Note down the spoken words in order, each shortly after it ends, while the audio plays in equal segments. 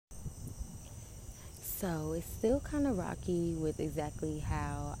So it's still kind of rocky with exactly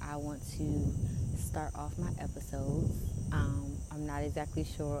how I want to start off my episodes. I'm not exactly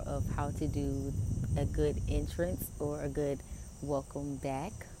sure of how to do a good entrance or a good welcome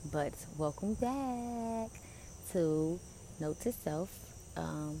back, but welcome back to Note to Self.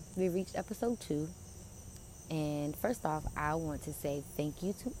 We reached episode 2, and first off, I want to say thank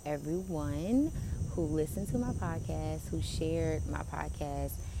you to everyone who listened to my podcast, who shared my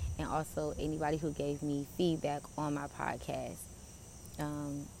podcast, and also anybody who gave me feedback on my podcast.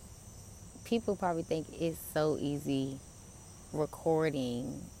 Um, People probably think it's so easy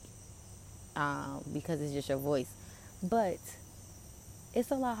recording because it's just your voice, but it's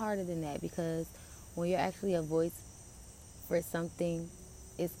a lot harder than that because when you're actually a voice for something,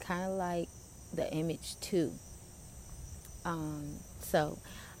 it's kind of like the image too. So,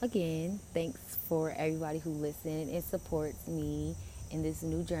 again, thanks for everybody who listened and supports me in this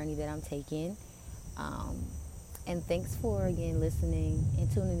new journey that I'm taking. Um, and thanks for, again, listening and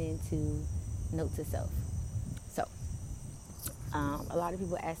tuning in to Note to Self. So, a lot of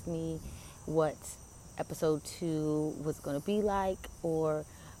people ask me what episode 2 was going to be like or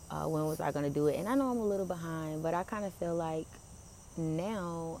when was I going to do it. And I know I'm a little behind, but I kind of feel like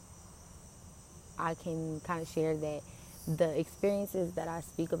now I can kind of share that the experiences that I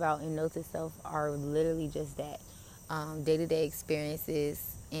speak about in Note to Self are literally just that, day-to-day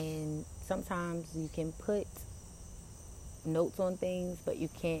experiences. And sometimes you can put notes on things, but you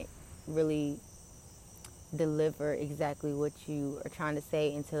can't really deliver exactly what you are trying to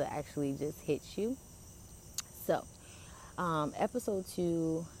say until it actually just hits you. So, episode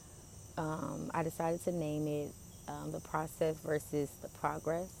 2, I decided to name it The Process versus the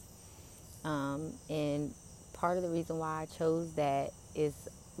Progress. And part of the reason why I chose that is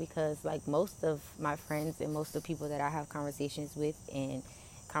because, like most of my friends and most of the people that I have conversations with, and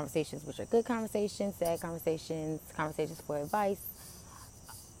conversations which are good conversations, sad conversations, conversations for advice,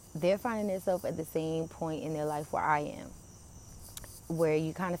 they're finding themselves at the same point in their life where I am, where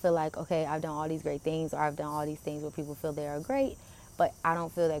you kind of feel like, okay, I've done all these great things, or I've done all these things where people feel they are great, but I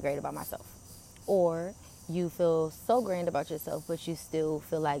don't feel that great about myself. Or you feel so grand about yourself, but you still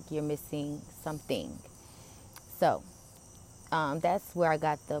feel like you're missing something. So that's where I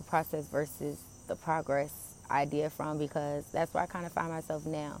got the process versus the progress idea from, because that's where I kind of find myself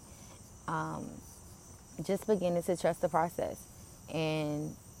now. Um, just beginning to trust the process,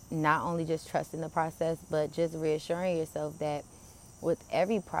 and not only just trusting the process, but just reassuring yourself that with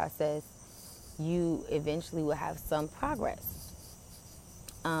every process, you eventually will have some progress.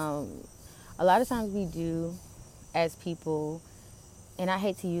 A lot of times we do, as people, and I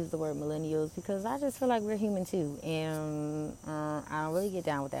hate to use the word millennials because I just feel like we're human too, and I don't really get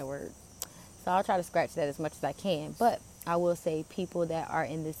down with that word. So I'll try to scratch that as much as I can. But I will say people that are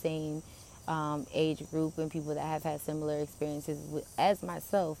in the same age group and people that have had similar experiences as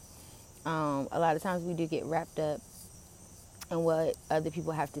myself, a lot of times we do get wrapped up in what other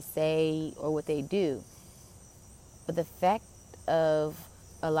people have to say or what they do. But the fact of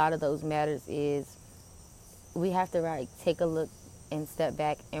a lot of those matters is we have to take a look and step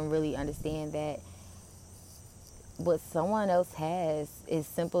back and really understand that what someone else has is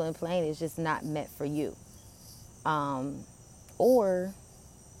simple and plain. It's just not meant for you. Or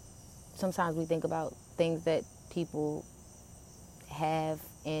sometimes we think about things that people have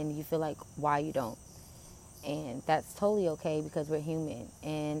and you feel like, why you don't? And that's totally okay because we're human.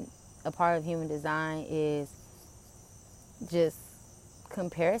 And a part of human design is just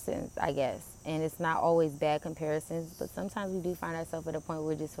comparisons, I guess. And it's not always bad comparisons, but sometimes we do find ourselves at a point where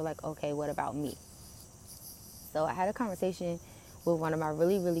we just feel like, okay, what about me? So I had a conversation with one of my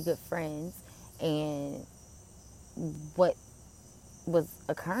really, really good friends, and what was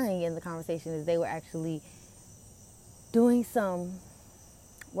occurring in the conversation is they were actually doing some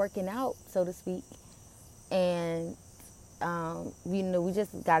working out, so to speak, and we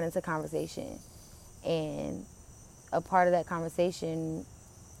just got into conversation, and a part of that conversation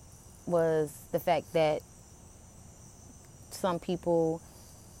was the fact that some people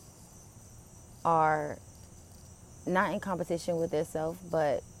are not in competition with themselves,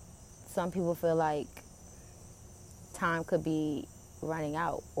 but some people feel like time could be running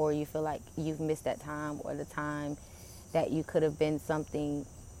out, or you feel like you've missed that time, or the time that you could have been something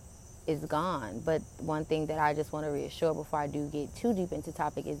is gone. But one thing that I just want to reassure before I do get too deep into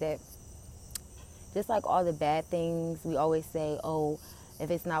topic is that just like all the bad things, we always say, oh,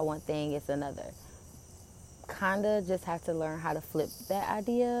 if it's not one thing, it's another. Kind of just have to learn how to flip that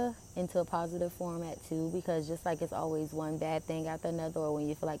idea into a positive format too, because just like it's always one bad thing after another, or when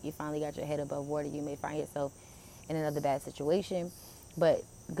you feel like you finally got your head above water, you may find yourself in another bad situation. But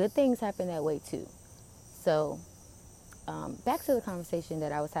good things happen that way too. So, back to the conversation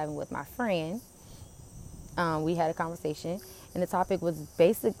that I was having with my friend. We had a conversation, and the topic was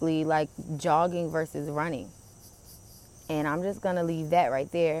basically like jogging versus running. And I'm just going to leave that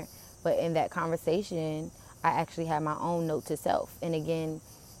right there. But in that conversation, I actually had my own note to self. And again,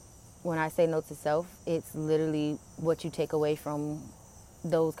 when I say note to self, it's literally what you take away from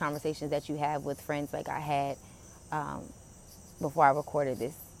those conversations that you have with friends like I had um, before I recorded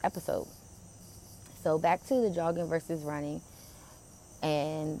this episode. So back to the jogging versus running.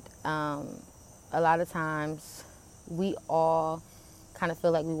 And a lot of times we all kind of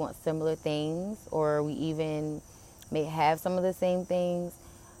feel like we want similar things, or we even may have some of the same things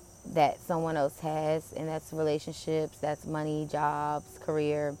that someone else has, and that's relationships, that's money, jobs,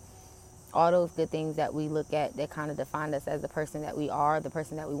 career, all those good things that we look at that kind of define us as the person that we are, the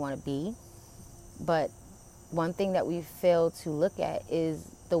person that we want to be. But one thing that we fail to look at is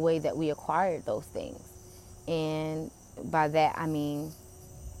the way that we acquired those things. And by that, I mean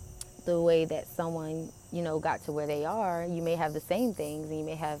the way that someone, got to where they are. You may have the same things, and you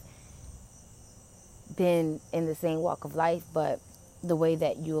may have been in the same walk of life, but the way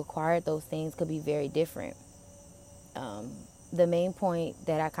that you acquired those things could be very different. The main point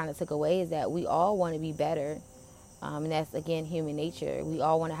that I kind of took away is that we all want to be better. And that's, again, human nature. We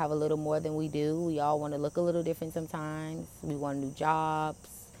all want to have a little more than we do. We all want to look a little different sometimes. We want new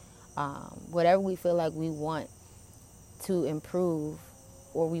jobs. Whatever we feel like we want to improve,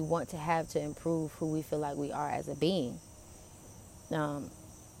 or we want to have to improve who we feel like we are as a being.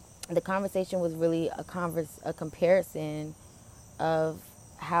 The conversation was really a comparison of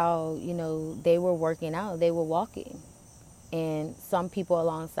how, they were working out, they were walking. And some people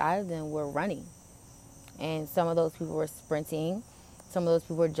alongside of them were running. And some of those people were sprinting. Some of those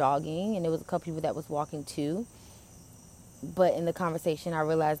people were jogging. And there was a couple people that was walking too. But in the conversation, I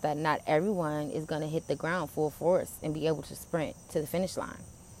realized that not everyone is going to hit the ground full force and be able to sprint to the finish line.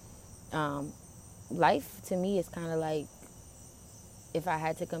 Life, to me, is kind of like, if I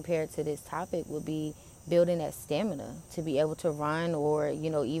had to compare it to this topic, would be building that stamina to be able to run or,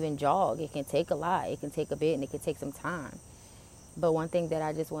 even jog. It can take a lot. It can take a bit, and it can take some time. But one thing that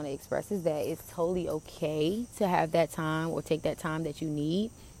I just want to express is that it's totally okay to have that time or take that time that you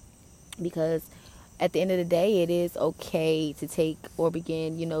need, because at the end of the day, it is okay to take or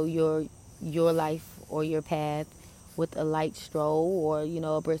begin, your life or your path with a light stroll or,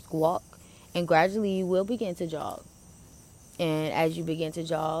 a brisk walk. And gradually you will begin to jog. And as you begin to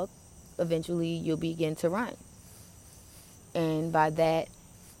jog, eventually you'll begin to run. And by that,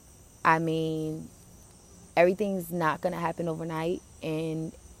 I mean, everything's not going to happen overnight.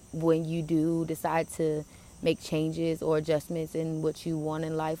 And when you do decide to make changes or adjustments in what you want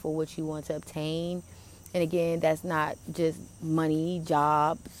in life or what you want to obtain, and again, that's not just money,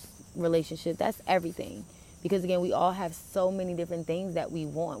 jobs, relationship, that's everything. Because again, we all have so many different things that we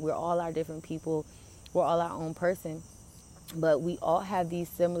want. We're all our different people. We're all our own person. But we all have these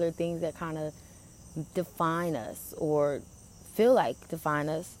similar things that kind of define us or feel like define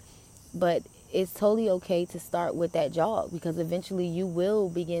us. But it's totally okay to start with that jog, because eventually you will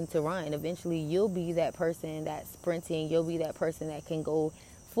begin to run. Eventually you'll be that person that's sprinting. You'll be that person that can go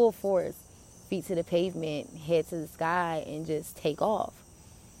full force, feet to the pavement, head to the sky, and just take off.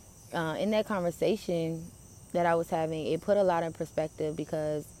 In that conversation that I was having, it put a lot in perspective,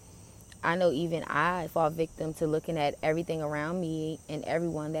 because I know even I fall victim to looking at everything around me and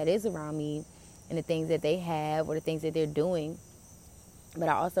everyone that is around me and the things that they have or the things that they're doing. But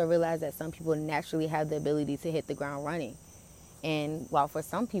I also realize that some people naturally have the ability to hit the ground running. And while for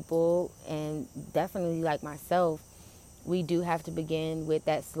some people, and definitely like myself, we do have to begin with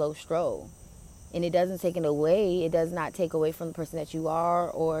that slow stroll. And it doesn't take it away. It does not take away from the person that you are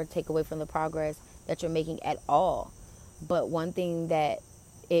or take away from the progress that you're making at all. But one thing that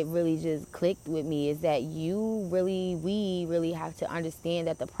it really just clicked with me is that we really have to understand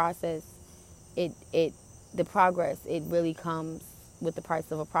that the process, the progress, it really comes with the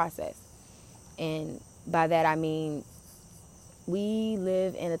price of a process. And by that, I mean, we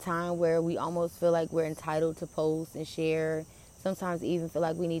live in a time where we almost feel like we're entitled to post and share. Sometimes even feel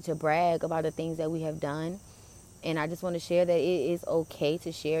like we need to brag about the things that we have done. And I just want to share that it is okay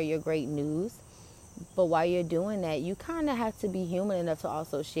to share your great news. But while you're doing that, you kind of have to be human enough to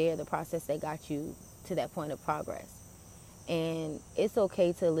also share the process that got you to that point of progress. And it's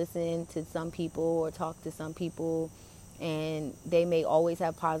okay to listen to some people or talk to some people, and they may always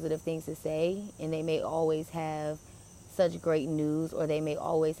have positive things to say, and they may always have such great news, or they may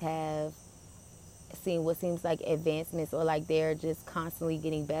always have seen what seems like advancements, or like they're just constantly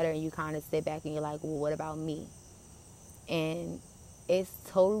getting better, and you kind of sit back and you're like, well, what about me? And it's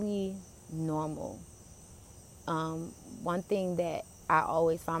totally normal One thing that I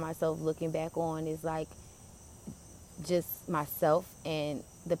always find myself looking back on is like just myself and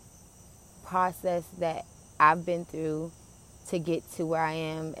the process that I've been through to get to where I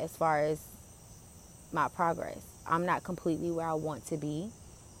am as far as my progress. I'm not completely where I want to be,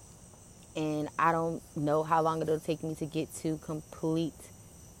 and I don't know how long it'll take me to get to complete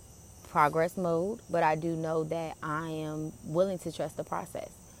progress mode, but I do know that I am willing to trust the process.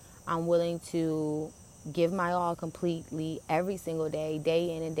 I'm willing to give my all completely every single day,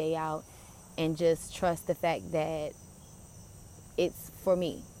 day in and day out, and just trust the fact that it's for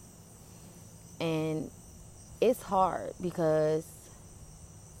me. And it's hard because,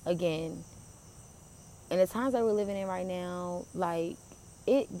 again, in the times that we're living in right now, like,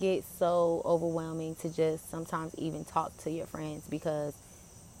 it gets so overwhelming to just sometimes even talk to your friends because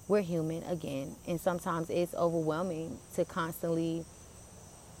we're human again. And sometimes it's overwhelming to constantly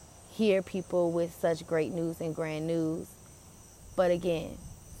hear people with such great news and grand news. But again,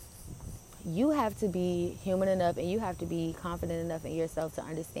 you have to be human enough and you have to be confident enough in yourself to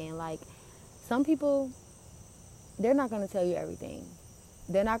understand, like, some people, they're not going to tell you everything.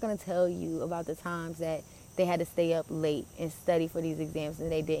 They're not going to tell you about the times that they had to stay up late and study for these exams and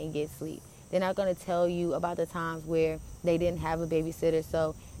they didn't get sleep. They're not going to tell you about the times where they didn't have a babysitter,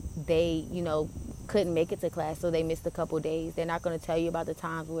 so they, couldn't make it to class, so they missed a couple days. They're not going to tell you about the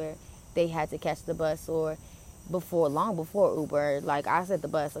times where they had to catch the bus or long before Uber. Like, I said the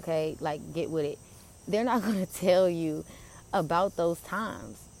bus, okay? Like, get with it. They're not going to tell you about those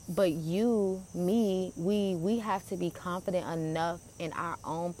times. But you, me, we have to be confident enough in our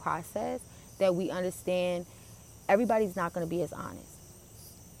own process that we understand everybody's not going to be as honest.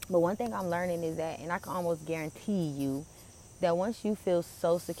 But one thing I'm learning is that, and I can almost guarantee you, that once you feel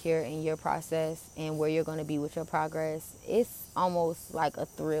so secure in your process and where you're going to be with your progress, it's almost like a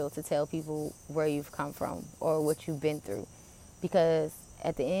thrill to tell people where you've come from or what you've been through. Because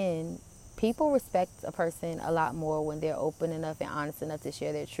at the end, people respect a person a lot more when they're open enough and honest enough to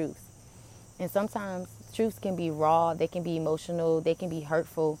share their truth. And sometimes truths can be raw, they can be emotional, they can be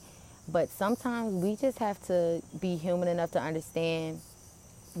hurtful. But sometimes we just have to be human enough to understand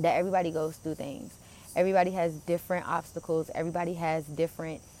that everybody goes through things. Everybody has different obstacles. Everybody has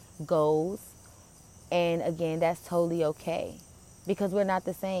different goals. And again, that's totally okay because we're not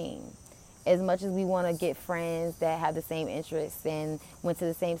the same. As much as we want to get friends that have the same interests and went to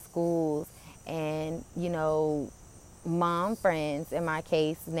the same schools and, mom friends in my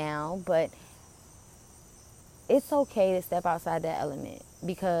case now, but it's okay to step outside that element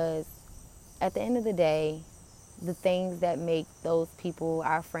because at the end of the day, the things that make those people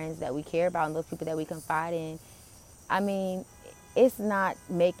our friends that we care about and those people that we confide in, it's not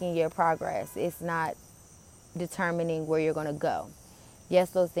making your progress. It's not determining where you're going to go. Yes,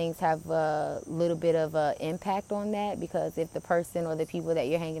 those things have a little bit of an impact on that because if the person or the people that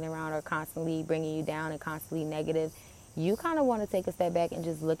you're hanging around are constantly bringing you down and constantly negative, you kind of want to take a step back and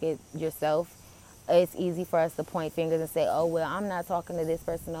just look at yourself. It's easy for us to point fingers and say, oh, well, I'm not talking to this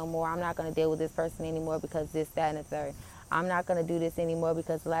person no more. I'm not going to deal with this person anymore because this, that, and the third. I'm not going to do this anymore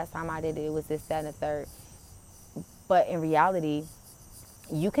because the last time I did it, it was this, that, and the third. But in reality,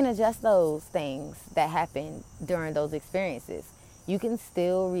 you can adjust those things that happen during those experiences. You can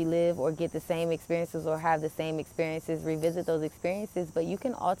still relive or get the same experiences or have the same experiences, revisit those experiences, but you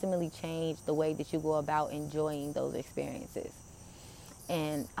can ultimately change the way that you go about enjoying those experiences.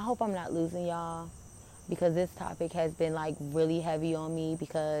 And I hope I'm not losing y'all because this topic has been like really heavy on me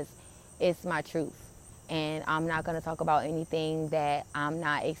because it's my truth. And I'm not going to talk about anything that I'm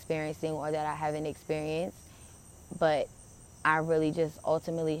not experiencing or that I haven't experienced. But I really just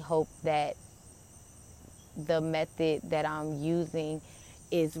ultimately hope that the method that I'm using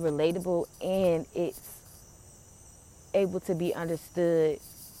is relatable and it's able to be understood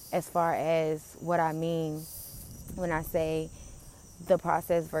as far as what I mean when I say the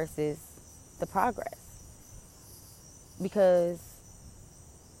process versus the progress. Because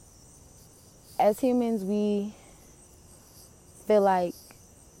as humans, we feel like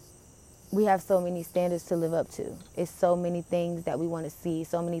we have so many standards to live up to. It's so many things that we want to see,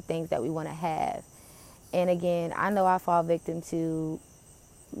 so many things that we want to have. And again, I know I fall victim to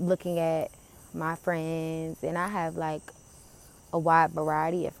looking at my friends, and I have like a wide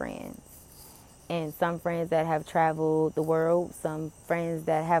variety of friends. And some friends that have traveled the world, some friends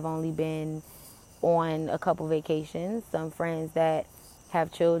that have only been on a couple vacations, some friends that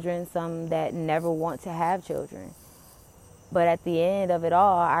have children, some that never want to have children. But at the end of it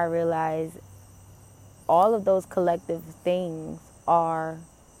all, I realize all of those collective things are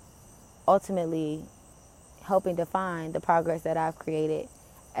ultimately helping define the progress that I've created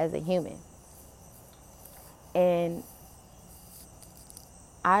as a human. And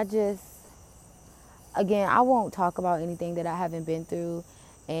I just, again, I won't talk about anything that I haven't been through.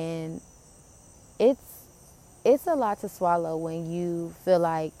 And it's it's a lot to swallow when you feel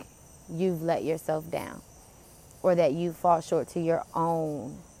like you've let yourself down or that you fall short to your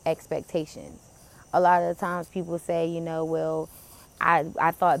own expectations. A lot of the times people say, well,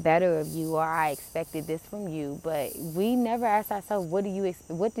 I thought better of you, or I expected this from you, but we never ask ourselves, what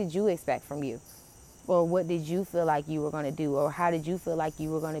did you expect from you? Or what did you feel like you were going to do? Or how did you feel like you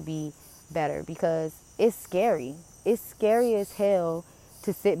were going to be better? Because it's scary. It's scary as hell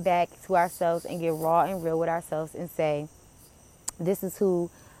to sit back to ourselves and get raw and real with ourselves and say, this is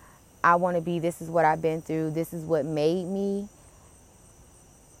who I want to be. This is what I've been through. This is what made me.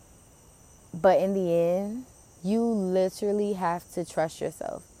 But in the end, you literally have to trust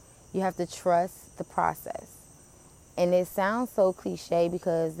yourself. You have to trust the process. And it sounds so cliche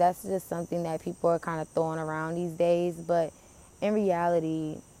because that's just something that people are kind of throwing around these days. But in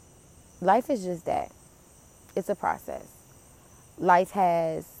reality, life is just that. It's a process. Life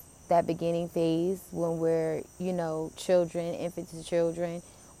has that beginning phase when we're, children, infants to children,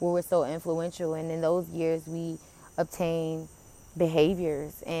 where we're so influential. And in those years, we obtain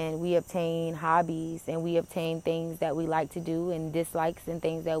behaviors and we obtain hobbies and we obtain things that we like to do and dislikes and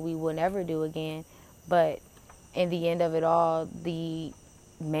things that we will never do again. But in the end of it all, the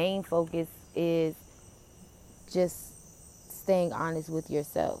main focus is just staying honest with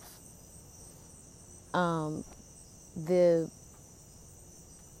yourself.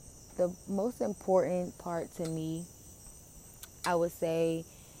 The most important part to me, I would say,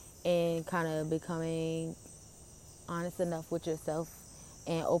 in kind of becoming honest enough with yourself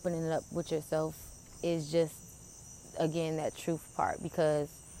and opening it up with yourself is just, again, that truth part,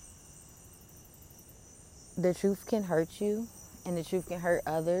 because the truth can hurt you and the truth can hurt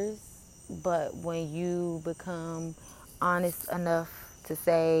others. But when you become honest enough to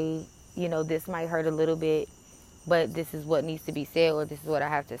say, this might hurt a little bit, but this is what needs to be said, or this is what I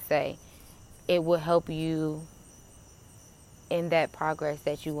have to say, it will help you in that progress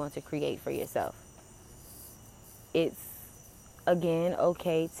that you want to create for yourself. It's, again,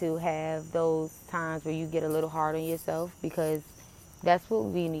 okay to have those times where you get a little hard on yourself, because that's what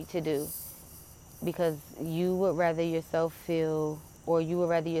we need to do. Because you would rather yourself feel, or you would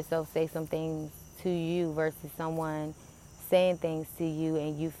rather yourself say some things to you versus someone saying things to you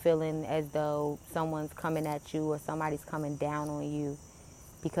and you feeling as though someone's coming at you or somebody's coming down on you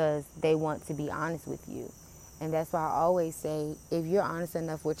because they want to be honest with you. And that's why I always say, if you're honest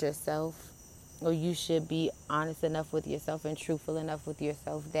enough with yourself, or you should be honest enough with yourself and truthful enough with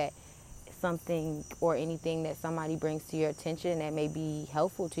yourself, that something or anything that somebody brings to your attention that may be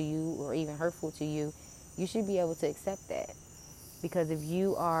helpful to you or even hurtful to you, you should be able to accept that. Because if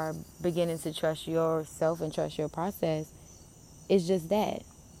you are beginning to trust yourself and trust your process, it's just that.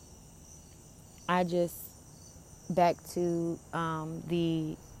 Back to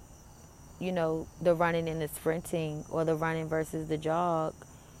the running and the sprinting, or the running versus the jog,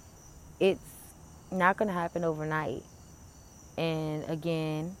 it's not going to happen overnight. And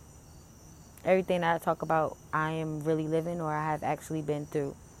again, everything that I talk about, I am really living, or I have actually been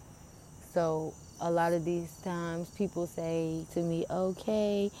through. So a lot of these times people say to me,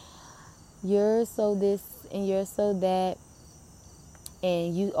 okay, you're so this and you're so that,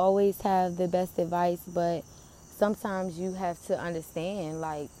 and you always have the best advice, but sometimes you have to understand,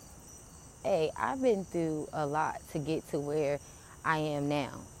 like, hey, I've been through a lot to get to where I am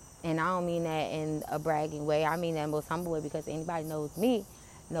now. And I don't mean that in a bragging way. I mean that in the most humble way, because anybody knows me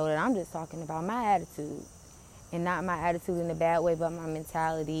know that I'm just talking about my attitude. And not my attitude in a bad way, but my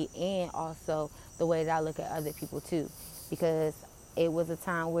mentality, and also the way that I look at other people too. Because it was a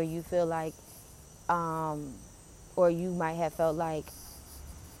time where you feel like, or you might have felt like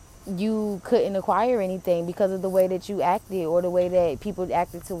you couldn't acquire anything because of the way that you acted or the way that people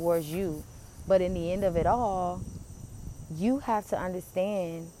acted towards you. But in the end of it all, you have to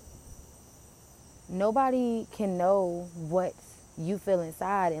understand, nobody can know what you feel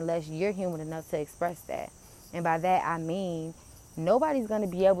inside unless you're human enough to express that. And by that I mean, nobody's going to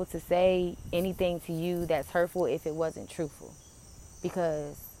be able to say anything to you that's hurtful if it wasn't truthful.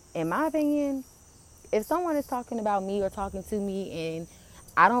 Because in my opinion, if someone is talking about me or talking to me and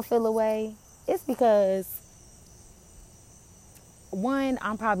I don't feel a way, it's because, one,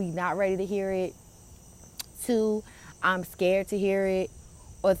 I'm probably not ready to hear it. Two, I'm scared to hear it.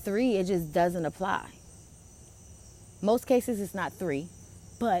 Or three, it just doesn't apply. Most cases it's not three,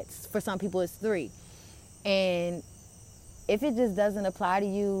 but for some people it's three. And if it just doesn't apply to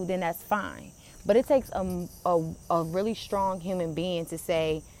you, then that's fine. But it takes a really strong human being to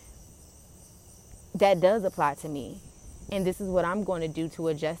say, that does apply to me. And this is what I'm going to do to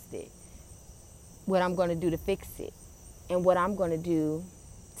adjust it, what I'm going to do to fix it, and what I'm going to do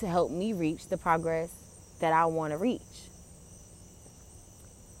to help me reach the progress that I want to reach.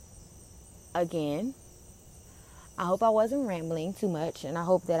 Again, I hope I wasn't rambling too much, and I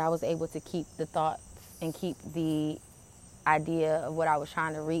hope that I was able to keep the thoughts and keep the idea of what I was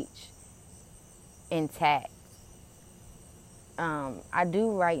trying to reach intact. I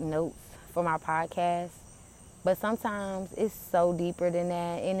do write notes for my podcast, but sometimes it's so deeper than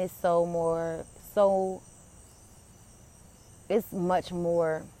that, and it's it's much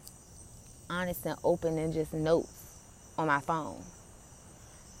more honest and open than just notes on my phone.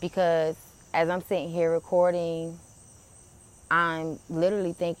 Because as I'm sitting here recording, I'm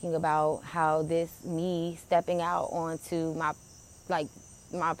literally thinking about how me stepping out onto my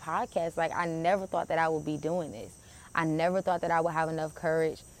podcast, I never thought that I would be doing this. I never thought that I would have enough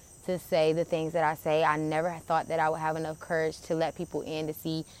courage to say the things that I say. I never thought that I would have enough courage to let people in to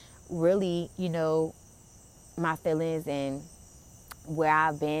see really, my feelings and where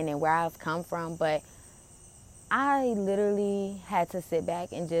I've been and where I've come from. But I literally had to sit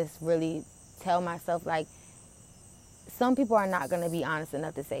back and just really tell myself, some people are not going to be honest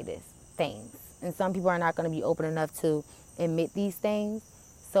enough to say things. And some people are not going to be open enough to admit these things.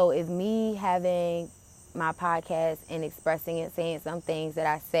 So if me having my podcast and expressing and saying some things that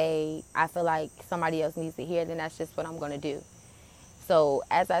I say, I feel like somebody else needs to hear, then that's just what I'm going to do. So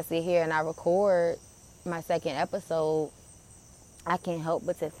as I sit here and I record my second episode, I can't help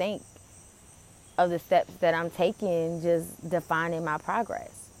but to think of the steps that I'm taking, just defining my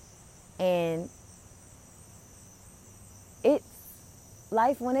progress. And it's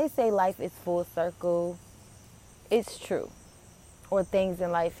life, when they say life is full circle, it's true. Or things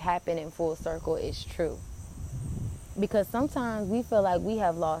in life happen in full circle, it's true. Because sometimes we feel like we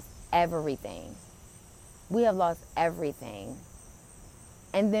have lost everything. We have lost everything.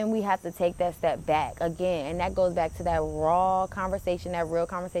 And then we have to take that step back again. And that goes back to that raw conversation, that real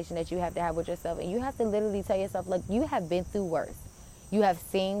conversation that you have to have with yourself. And you have to literally tell yourself, look, you have been through worse. You have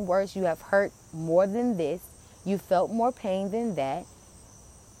seen worse. You have hurt more than this. You felt more pain than that.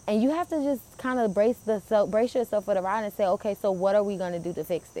 And you have to just kind of brace yourself for the ride and say, okay, so what are we going to do to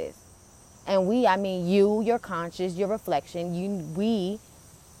fix this? And your conscious, your reflection, we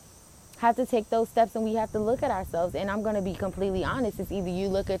have to take those steps, and we have to look at ourselves. And I'm going to be completely honest. It's either you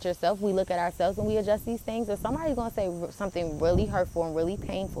look at yourself, we look at ourselves, and we adjust these things, or somebody's going to say something really hurtful and really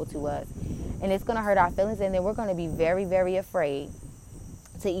painful to us. And it's going to hurt our feelings, and then we're going to be very, very afraid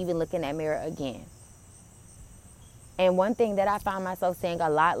to even look in that mirror again. And one thing that I find myself saying a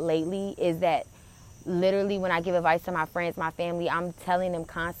lot lately is that literally when I give advice to my friends, my family, I'm telling them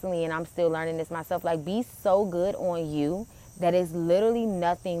constantly, and I'm still learning this myself, be so good on you that is literally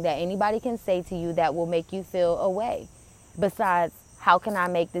nothing that anybody can say to you that will make you feel away. Besides, how can I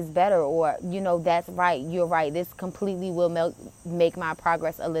make this better? Or, that's right, you're right, this completely will make my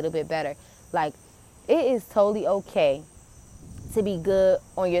progress a little bit better. It is totally okay to be good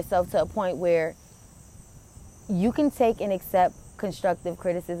on yourself to a point where you can take and accept constructive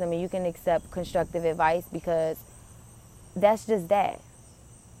criticism, and you can accept constructive advice, because that's just that.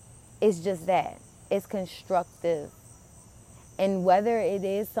 It's just that. It's constructive. And whether it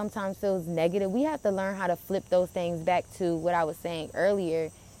is sometimes feels negative, we have to learn how to flip those things back to what I was saying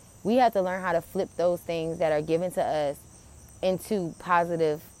earlier. We have to learn how to flip those things that are given to us into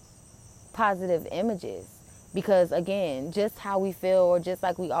positive images. Because again, just how we feel, or just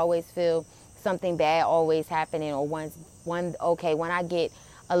like we always feel something bad always happening, or when I get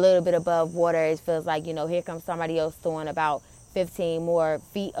a little bit above water, it feels like, here comes somebody else throwing about 15 more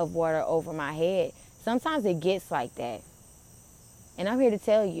feet of water over my head. Sometimes it gets like that. And I'm here to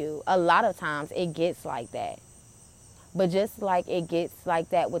tell you, a lot of times it gets like that. But just like it gets like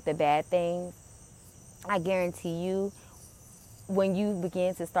that with the bad things, I guarantee you, when you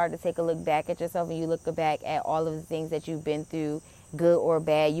begin to start to take a look back at yourself, and you look back at all of the things that you've been through, good or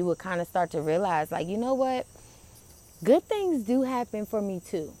bad, you will kind of start to realize, you know what? Good things do happen for me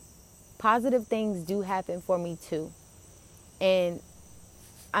too. Positive things do happen for me too. And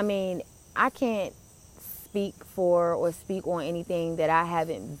I can't speak for or speak on anything that I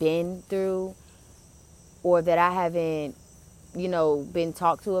haven't been through, or that I haven't, been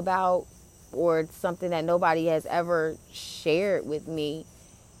talked to about, or something that nobody has ever shared with me.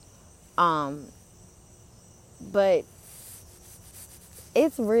 But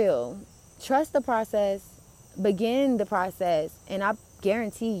it's real. Trust the process. Begin the process. And I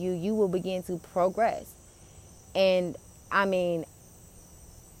guarantee you will begin to progress. And I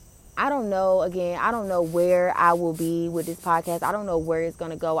don't know, I don't know where I will be with this podcast. I don't know where it's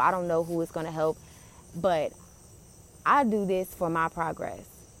going to go. I don't know who it's going to help. But I do this for my progress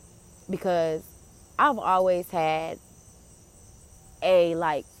because I've always had a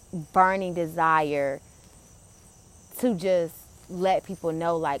like burning desire to just let people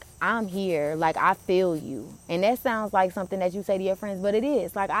know, like, I'm here, like, I feel you. And that sounds like something that you say to your friends, but it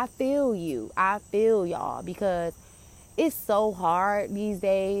is like, I feel you, I feel y'all, because it's so hard these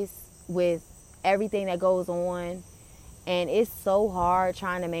days with everything that goes on, and it's so hard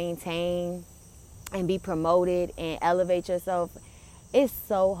trying to maintain and be promoted and elevate yourself. It's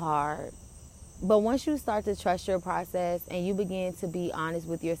so hard. But once you start to trust your process and you begin to be honest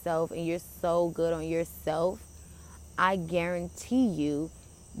with yourself and you're so good on yourself, I guarantee you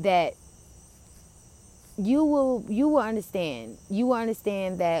that you will understand. You will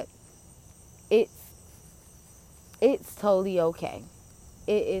understand that it's totally okay.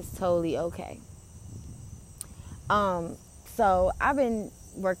 It is totally okay. So I've been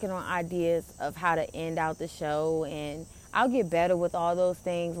working on ideas of how to end out the show, and I'll get better with all those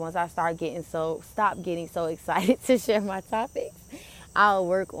things once I stop getting so excited to share my topics. I'll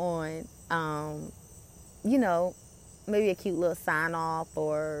work on you know, maybe a cute little sign off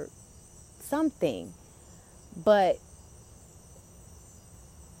or something. But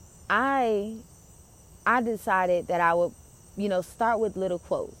I decided that I would, start with little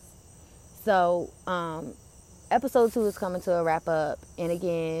quotes. So, episode 2 is coming to a wrap up. And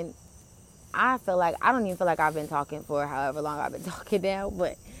again, I don't even feel like I've been talking for however long I've been talking now,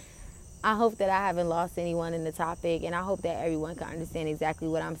 but I hope that I haven't lost anyone in the topic, and I hope that everyone can understand exactly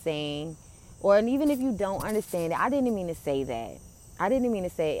what I'm saying. Or, and even if you don't understand it, I didn't mean to say that. I didn't mean to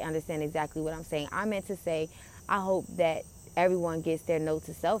say understand exactly what I'm saying. I meant to say, I hope that everyone gets their note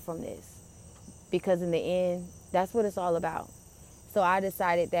to self from this. Because in the end, that's what it's all about. So I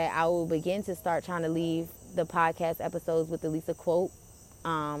decided that I will begin to start trying to leave the podcast episodes with at least a quote,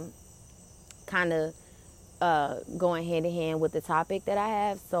 kind of going hand in hand with the topic that I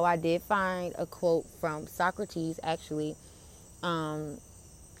have. So I did find a quote from Socrates, actually,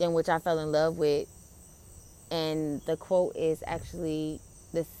 in which I fell in love with. And the quote is actually,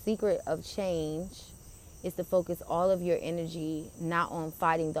 the secret of change is to focus all of your energy not on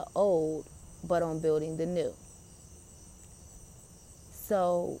fighting the old, but on building the new.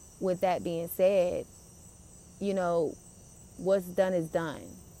 So with that being said, what's done is done.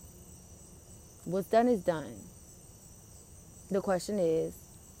 What's done is done. The question is,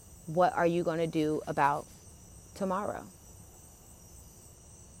 what are you going to do about tomorrow?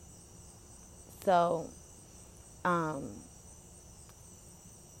 So, I'm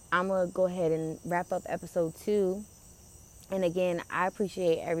going to go ahead and wrap up episode 2. And again, I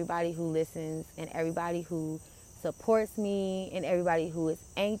appreciate everybody who listens and everybody who supports me and everybody who is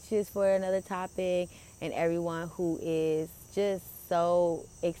anxious for another topic and everyone who is just so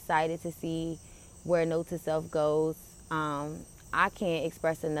excited to see where Note to Self goes. I can't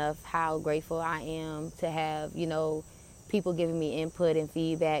express enough how grateful I am to have, people giving me input and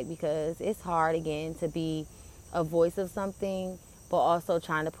feedback, because it's hard, again, to be a voice of something, but also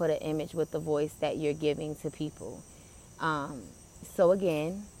trying to put an image with the voice that you're giving to people. So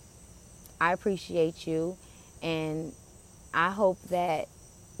again, I appreciate you, and I hope that,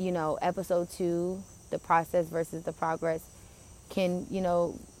 episode 2, the process versus the progress, can,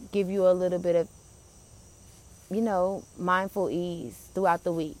 give you a little bit of, mindful ease throughout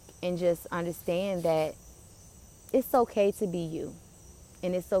the week, and just understand that it's okay to be you,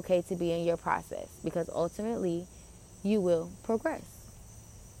 and it's okay to be in your process, because ultimately you will progress.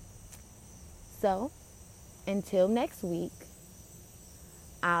 So until next week,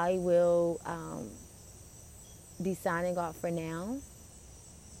 I will be signing off for now,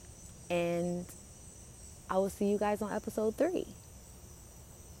 and I will see you guys on episode 3.